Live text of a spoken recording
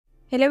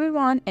Hello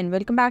everyone and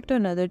welcome back to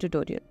another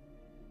tutorial.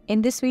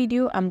 In this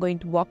video, I'm going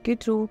to walk you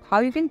through how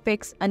you can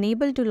fix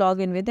unable to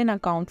log in with an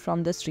account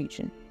from this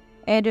region.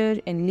 Error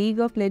in League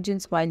of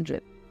Legends Wild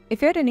Rift.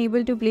 If you're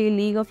unable to play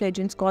League of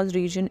Legends cause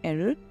region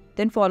error,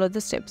 then follow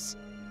the steps.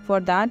 For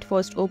that,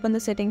 first open the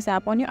settings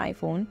app on your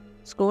iPhone,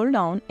 scroll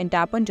down and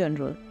tap on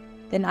General.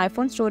 Then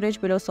iPhone storage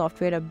below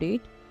Software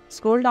Update.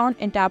 Scroll down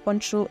and tap on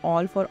Show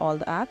All for all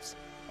the apps.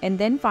 And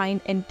then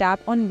find and tap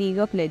on League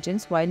of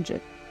Legends Wild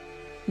Rift.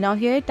 Now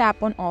here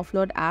tap on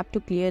Offload app to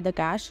clear the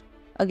cache.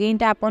 Again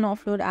tap on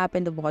Offload app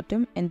in the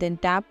bottom and then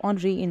tap on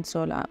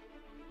Reinstall app.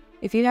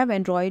 If you have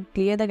Android,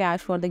 clear the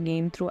cache for the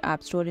game through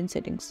App Store in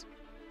Settings.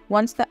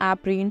 Once the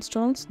app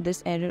reinstalls,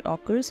 this error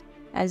occurs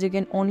as you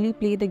can only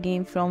play the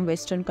game from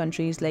Western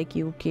countries like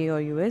UK or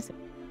US,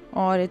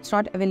 or it's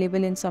not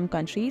available in some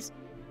countries.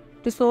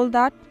 To solve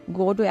that,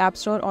 go to App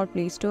Store or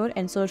Play Store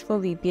and search for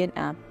VPN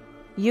app.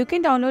 You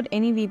can download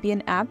any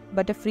VPN app,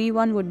 but a free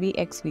one would be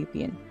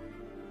XVPN.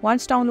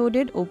 Once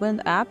downloaded, open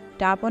the app,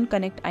 tap on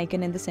Connect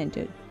icon in the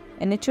center,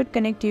 and it should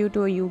connect you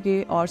to a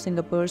UK or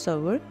Singapore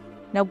server.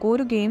 Now go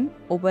to Game,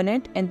 open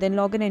it, and then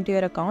log in into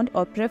your account,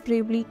 or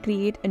preferably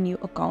create a new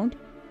account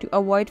to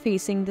avoid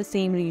facing the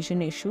same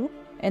region issue,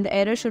 and the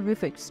error should be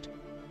fixed.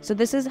 So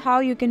this is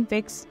how you can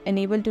fix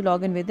unable to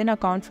log in with an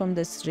account from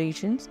this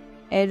region's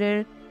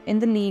error in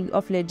the League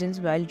of Legends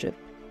Wild Rift.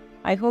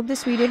 I hope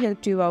this video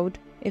helped you out.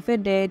 If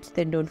it did,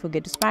 then don't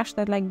forget to smash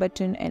that like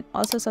button and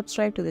also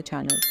subscribe to the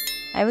channel.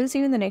 I will see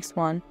you in the next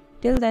one.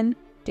 Till then,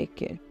 take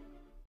care.